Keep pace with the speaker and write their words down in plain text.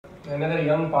another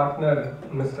young partner,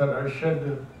 Mr.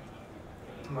 Arshad,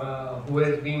 who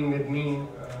has been with me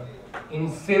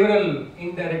in several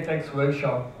indirect tax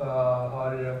workshops,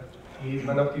 or he is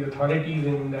one of the authorities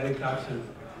in indirect taxes.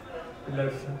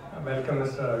 Let's welcome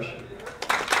Mr. Arshad.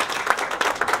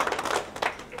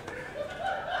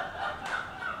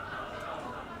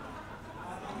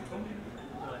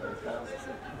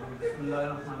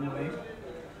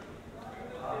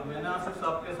 मैंने आसिफ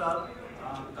साहब के साथ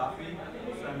काफ़ी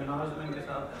seminars में इनके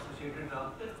साथ associated रहा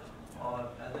और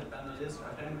एज ए पैनलिस्ट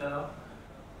अटेंड करा।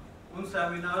 उन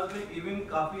सेमिनार्स में इवन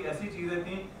काफ़ी ऐसी चीज़ें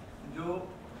थी जो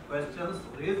क्वेश्चंस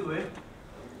रेज हुए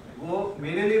वो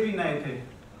मेरे लिए भी नए थे।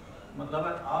 मतलब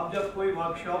आप जब कोई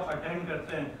वर्कशॉप अटेंड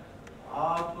करते हैं,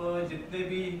 आप जितने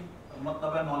भी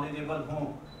मतलब नॉलेजेबल हों,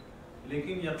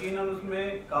 लेकिन यकीनन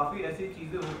उसमें काफ़ी ऐसी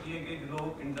चीज़ें होती हैं कि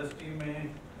लोग इंडस्ट्री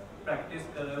में प्रैक्टिस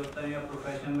कर रहे होते हैं या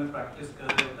प्रोफेशन में प्रैक्टिस कर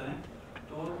रहे होते हैं,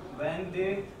 तो when they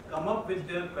come up with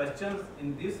their questions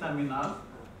in this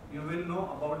seminars you will know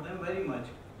about them very much.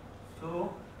 सो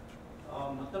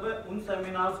मतलब उन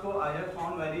सेमिनार्स को I have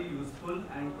found very useful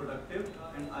and productive,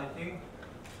 and I think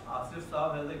Asif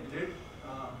साहब has a great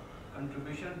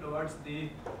contribution towards the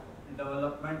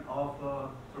development of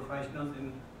professionals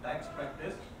in tax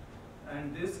practice.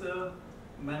 And this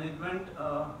management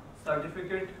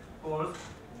certificate course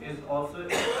is also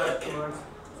a step towards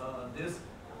this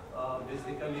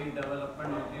basically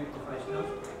development of the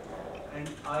professionals. And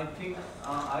I think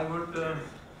I would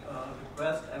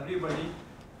request everybody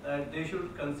that they should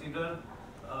consider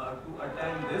to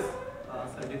attend this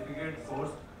certificate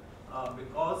course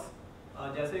because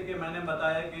जैसे कि मैंने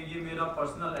बताया कि ये मेरा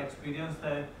personal experience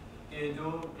है कि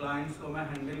जो क्लाइंट्स को मैं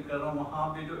हैंडल कर रहा हूँ वहाँ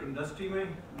पे जो इंडस्ट्री में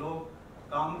लोग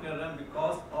काम कर रहे हैं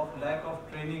because of lack of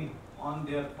training on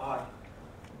their part,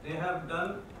 they have done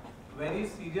very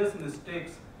serious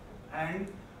mistakes and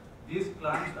these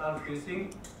clients are facing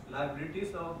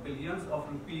liabilities of billions of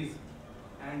rupees,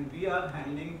 and we are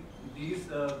handling these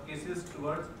cases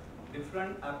towards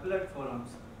different appellate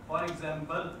forums. For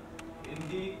example, in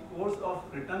the course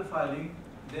of return filing,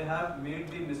 they have made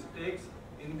the mistakes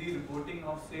in the reporting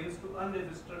of sales to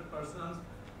unregistered persons,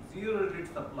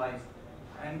 zero-rated supplies,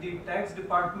 and the tax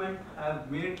department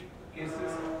have made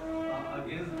cases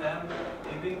against them.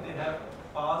 Even they have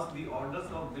passed the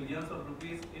orders of billions of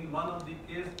rupees. In one of the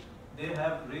case, they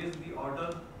have raised the order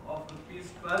of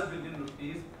rupees 12 billion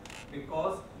rupees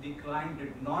because the client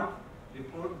did not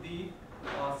report the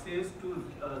sales to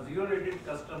zero-rated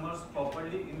customers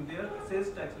properly in their sales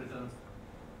tax returns.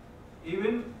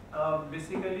 Even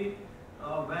basically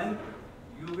when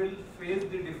you will face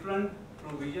the different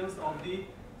provisions of the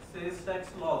sales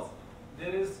tax laws,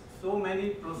 there is so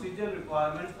many procedural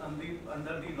requirements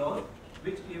under the laws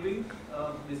which even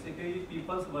basically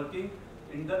people working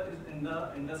in the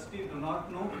industry do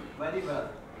not know very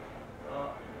well.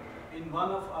 In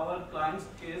one of our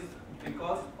clients' case,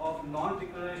 because of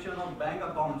non-declaration of bank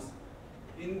accounts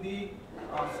in the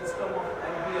system of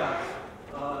LBR,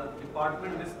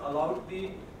 department disallowed the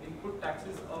input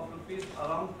taxes of rupees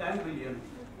around 10 billion,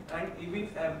 and even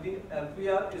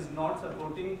LBR is not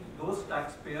supporting those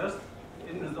taxpayers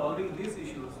in resolving these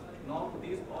issues. Now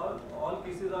these all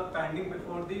cases are pending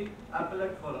before the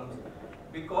appellate forums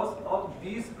because of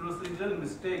these procedural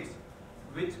mistakes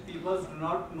which people do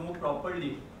not know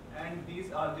properly. And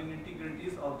these are the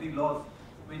nitty-gritties of the laws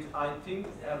which I think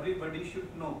everybody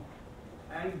should know.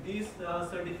 And these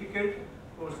certificate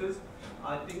courses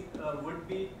I think would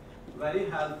be very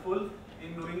helpful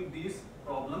in knowing these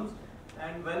problems.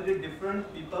 And when the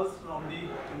different people from the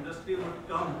industry would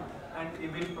come and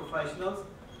even professionals,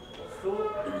 so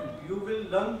you will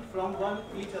learn from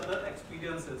each other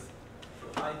experiences.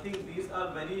 So I think these are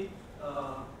very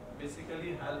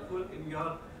basically helpful in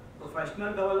your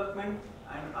professional development,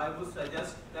 and I would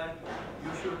suggest that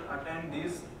you should attend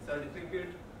these certificate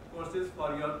courses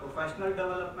for your professional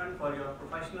development, for your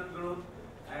professional growth,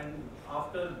 and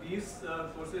after these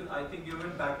courses I think you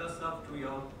will better serve to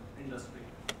your industry.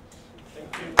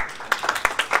 Thank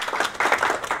you.